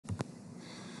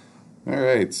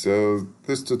Alright, so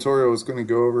this tutorial is going to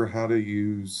go over how to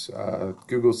use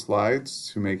Google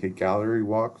Slides to make a gallery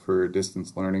walk for a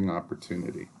distance learning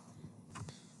opportunity.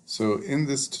 So in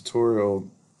this tutorial,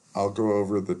 I'll go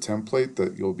over the template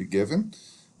that you'll be given.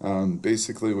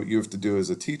 Basically what you have to do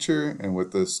as a teacher and what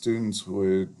the students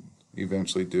would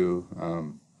eventually do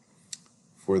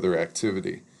for their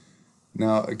activity.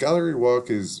 Now, a gallery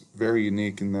walk is very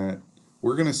unique in that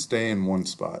we're going to stay in one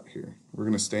spot here. We're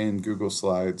going to stay in Google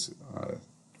Slides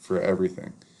for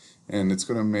everything. And it's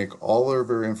going to make all of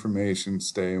our information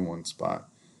stay in one spot.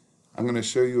 I'm going to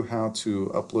show you how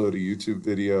to upload a YouTube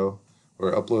video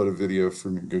or upload a video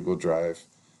from your Google Drive.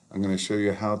 I'm going to show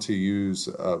you how to use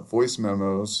voice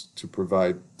memos to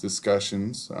provide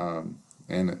discussions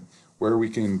and where we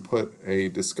can put a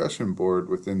discussion board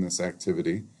within this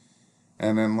activity.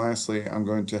 And then lastly, I'm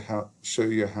going to show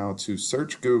you how to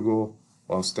search Google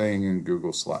while staying in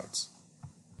Google Slides.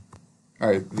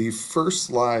 Alright, the first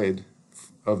slide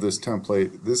of this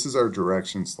template, this is our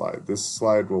direction slide. This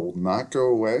slide will not go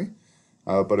away,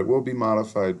 but it will be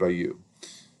modified by you.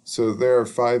 So there are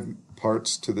 5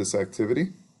 parts to this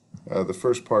activity. The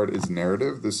first part is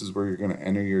narrative. This is where you're going to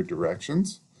enter your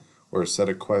directions or a set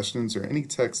of questions or any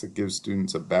text that gives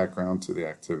students a background to the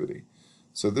activity.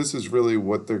 So this is really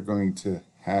what they're going to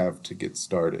have to get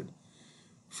started.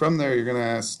 From there, you're going to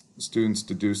ask students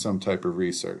to do some type of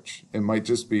research. It might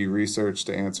just be research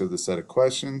to answer the set of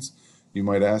questions. You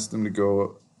might ask them to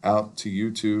go out to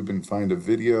YouTube and find a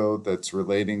video that's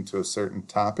relating to a certain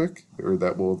topic or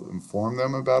that will inform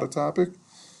them about a topic.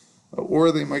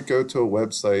 Or they might go to a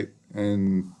website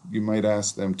and you might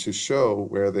ask them to show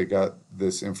where they got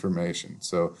this information.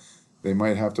 So they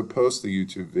might have to post a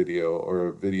YouTube video or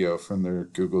a video from their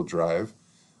Google Drive,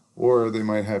 or they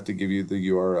might have to give you the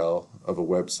URL of a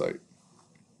website.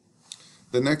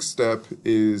 The next step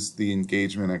is the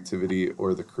engagement activity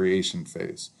or the creation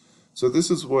phase. So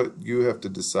this is what you have to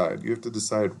decide. You have to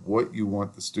decide what you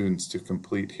want the students to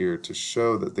complete here to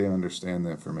show that they understand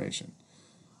the information.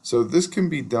 So this can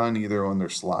be done either on their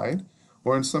slide,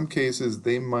 or in some cases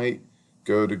they might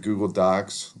go to Google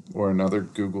Docs or another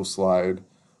Google slide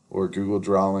or Google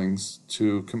Drawings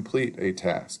to complete a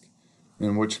task,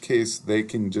 in which case they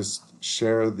can just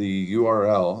share the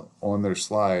URL on their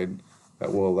slide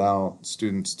that will allow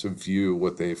students to view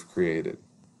what they've created.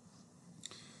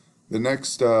 The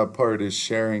next part is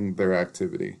sharing their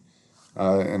activity.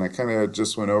 And I kind of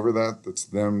just went over that. That's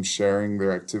them sharing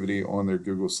their activity on their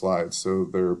Google Slides so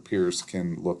their peers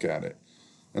can look at it.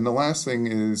 And the last thing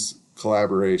is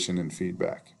collaboration and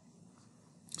feedback.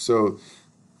 So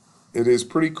it is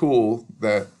pretty cool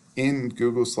that in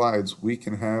Google Slides we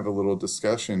can have a little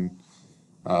discussion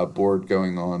board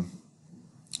going on.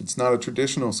 It's not a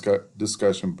traditional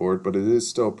discussion board, but it is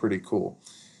still pretty cool,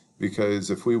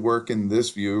 because if we work in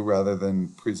this view rather than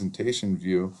presentation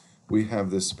view, we have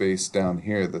this space down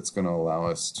here that's going to allow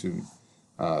us to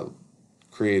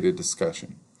create a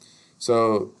discussion.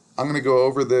 So I'm going to go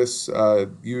over this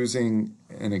using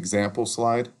an example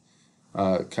slide,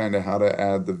 kind of how to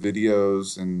add the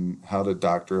videos and how to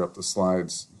doctor up the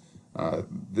slides.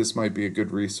 This might be a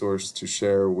good resource to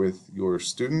share with your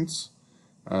students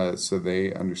so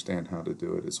they understand how to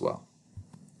do it as well.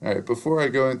 Alright, before I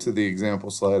go into the example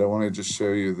slide, I want to just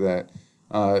show you that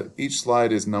each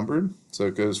slide is numbered, so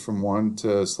it goes from 1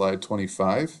 to slide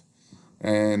 25,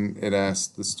 and it asks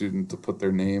the student to put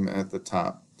their name at the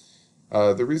top.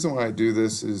 The reason why I do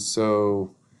this is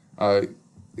so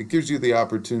it gives you the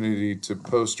opportunity to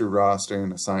post your roster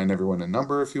and assign everyone a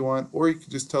number if you want, or you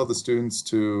can just tell the students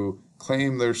to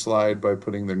claim their slide by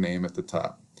putting their name at the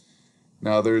top.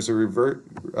 Now there's a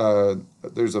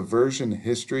version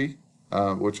history,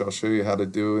 which I'll show you how to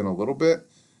do in a little bit.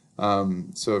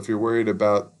 So if you're worried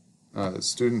about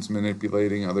students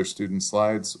manipulating other students'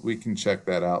 slides, we can check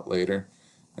that out later,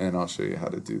 and I'll show you how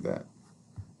to do that.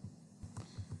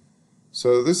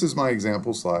 So this is my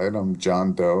example slide. I'm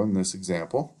John Doe in this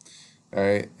example. All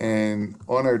right, and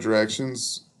on our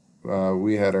directions,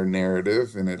 we had our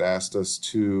narrative, and it asked us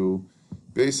to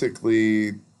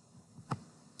basically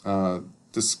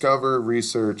discover,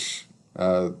 research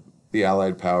the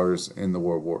Allied powers in the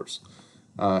World Wars,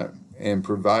 and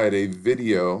provide a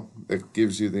video that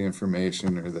gives you the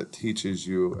information or that teaches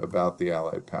you about the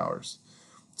Allied powers.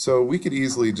 So we could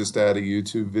easily just add a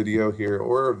YouTube video here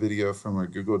or a video from our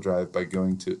Google Drive by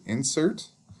going to Insert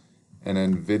and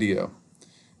then Video.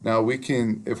 Now we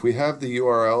can, if we have the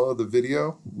URL of the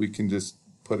video, we can just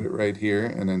put it right here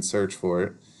and then search for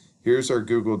it. Here's our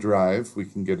Google Drive. We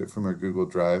can get it from our Google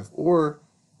Drive, or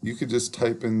you could just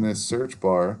type in this search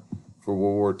bar for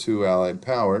World War II Allied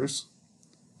powers,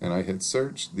 and I hit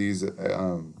search. These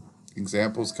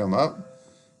examples come up.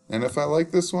 And if I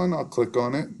like this one, I'll click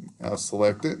on it, I'll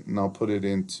select it, and I'll put it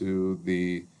into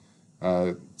the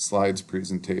slides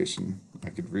presentation. I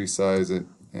could resize it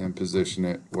and position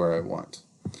it where I want.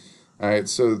 All right,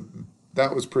 so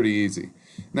that was pretty easy.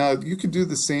 Now, you could do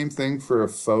the same thing for a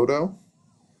photo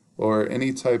or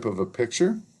any type of a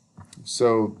picture.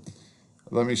 So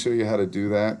let me show you how to do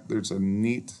that. There's a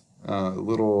neat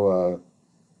little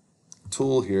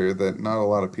tool here that not a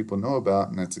lot of people know about,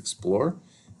 and that's Explore.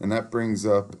 And that brings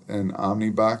up an Omni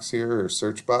box here, or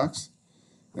search box,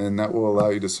 and that will allow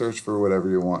you to search for whatever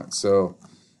you want. So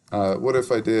what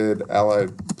if I did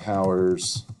Allied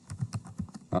Powers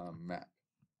map?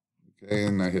 Okay,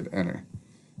 and I hit enter.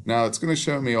 Now it's going to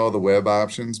show me all the web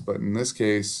options, but in this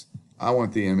case I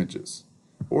want the images.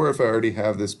 Or if I already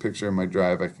have this picture in my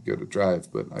drive, I could go to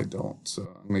drive, but I don't. So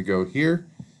I'm going to go here,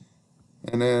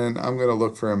 and then I'm going to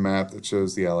look for a map that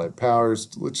shows the Allied Powers.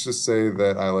 Let's just say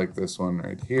that I like this one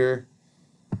right here.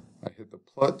 I hit the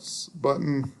plus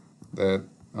button that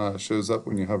shows up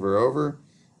when you hover over,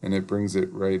 and it brings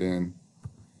it right in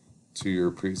to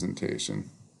your presentation.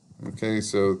 Okay,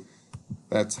 so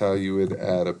that's how you would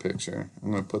add a picture.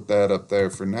 I'm going to put that up there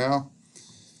for now.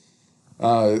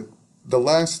 The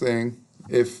last thing,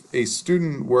 if a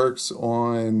student works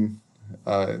on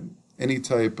any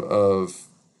type of,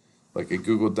 like a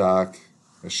Google Doc,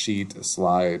 a sheet, a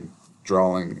slide,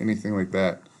 drawing, anything like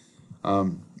that,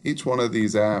 each one of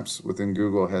these apps within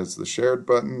Google has the shared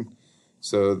button,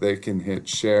 so they can hit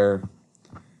share.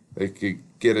 They could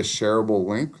get a shareable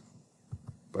link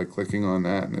by clicking on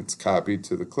that, and it's copied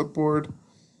to the clipboard.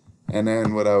 And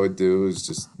then what I would do is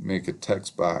just make a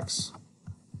text box,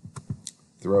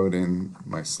 throw it in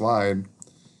my slide.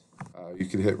 You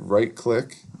could hit right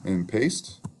click and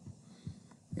paste,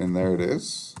 and there it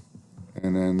is.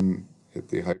 And then hit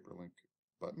the hyperlink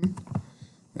button,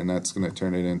 and that's going to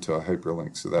turn it into a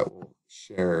hyperlink, so that will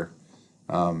share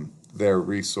their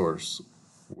resource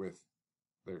with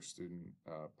their student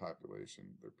population,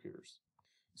 their peers.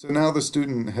 So now the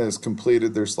student has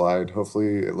completed their slide.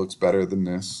 Hopefully it looks better than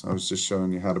this. I was just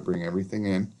showing you how to bring everything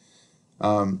in.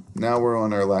 Now we're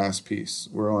on our last piece.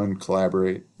 We're on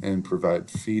collaborate and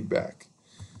provide feedback.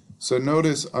 So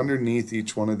notice underneath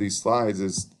each one of these slides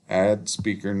is add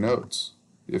speaker notes.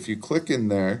 If you click in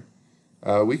there,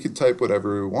 we could type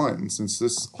whatever we want. And since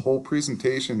this whole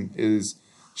presentation is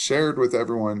shared with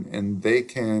everyone and they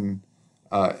can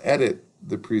edit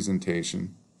the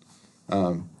presentation,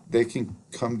 they can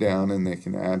come down and they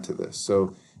can add to this.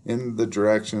 So in the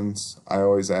directions, I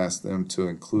always ask them to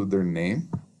include their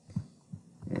name.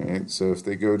 All right, so if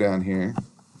they go down here,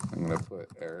 I'm going to put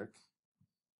Eric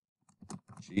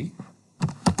G.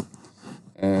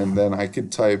 And then I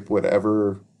could type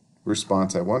whatever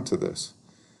response I want to this.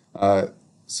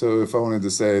 So if I wanted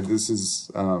to say, this is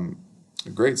a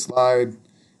great slide,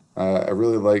 I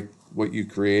really like what you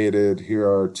created, here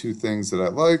are 2 things that I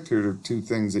liked, here are 2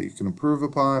 things that you can improve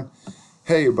upon.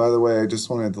 Hey, by the way, I just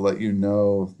wanted to let you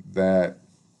know that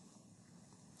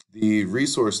the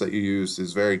resource that you used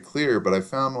is very clear, but I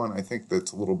found one I think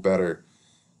that's a little better.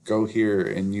 Go here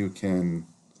and you can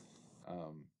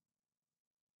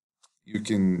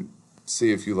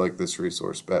see if you like this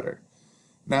resource better.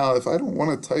 Now, if I don't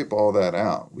want to type all that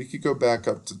out, we could go back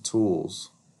up to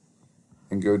Tools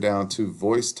and go down to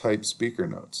Voice Type Speaker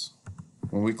Notes.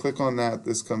 When we click on that,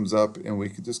 this comes up and we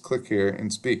could just click here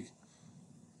and speak.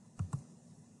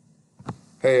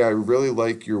 Hey, I really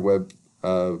like your web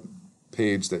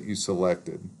page that you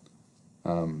selected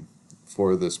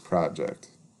for this project.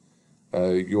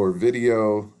 Your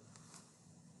video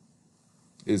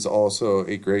is also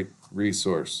a great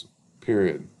resource,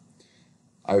 period.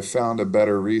 I found a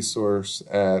better resource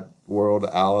at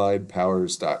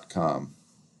worldalliedpowers.com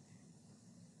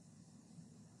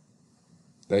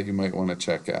that you might want to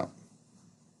check out.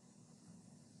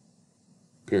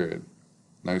 Period.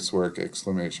 Nice work,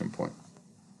 exclamation point.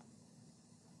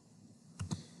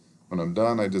 When I'm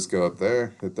done, I just go up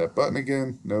there, hit that button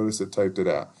again, notice it typed it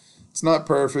out. It's not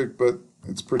perfect, but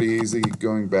it's pretty easy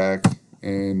going back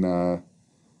and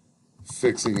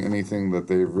fixing anything that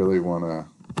they really want to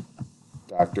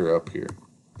doctor up here.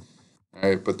 All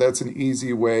right, but that's an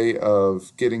easy way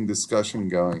of getting discussion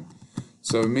going.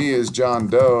 So me as John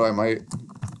Doe, I might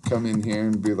come in here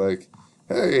and be like,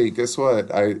 hey, guess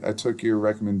what? I took your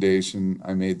recommendation.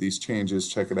 I made these changes.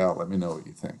 Check it out. Let me know what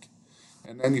you think.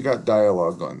 And then you got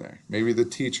dialogue going there. Maybe the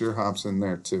teacher hops in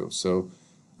there too. So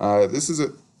this is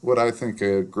what I think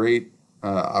a great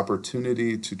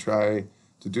opportunity to try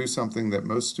to do something that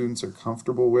most students are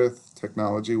comfortable with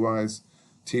technology-wise,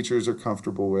 teachers are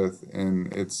comfortable with,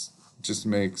 and it's just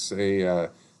makes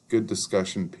a good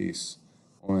discussion piece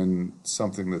on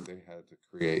something that they had to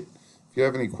create. If you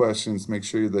have any questions, make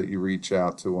sure that you reach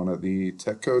out to one of the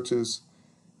tech coaches,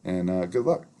 and good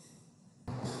luck.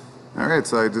 All right,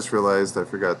 so I just realized I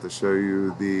forgot to show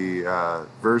you the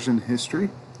version history.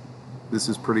 This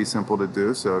is pretty simple to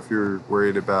do, so if you're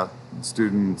worried about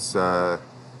students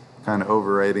kind of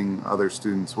overwriting other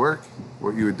students' work,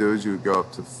 what you would do is you would go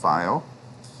up to File,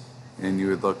 and you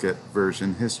would look at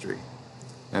Version History,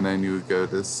 and then you would go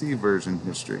to See Version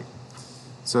History.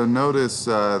 So notice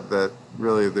that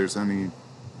really there's only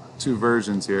 2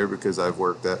 versions here because I've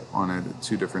worked on it at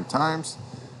 2 different times.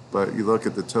 But you look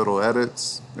at the total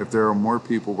edits. If there are more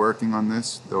people working on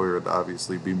this, there would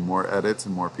obviously be more edits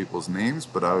and more people's names,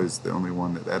 but I was the only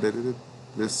one that edited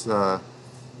this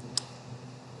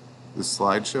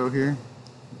slideshow here.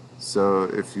 So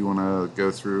if you want to go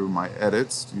through my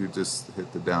edits, you just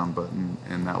hit the down button,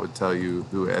 and that would tell you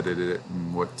who edited it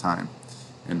and what time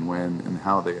and when and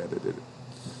how they edited it.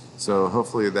 So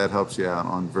hopefully that helps you out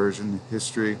on version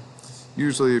history.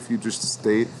 Usually if you just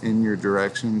state in your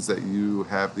directions that you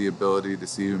have the ability to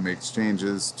see who makes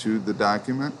changes to the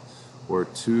document or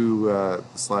to the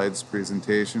slides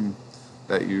presentation,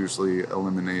 that usually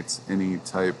eliminates any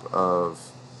type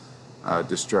of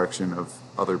destruction of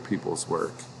other people's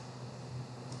work.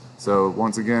 So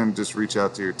once again, just reach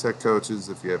out to your tech coaches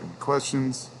if you have any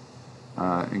questions,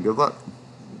 and good luck.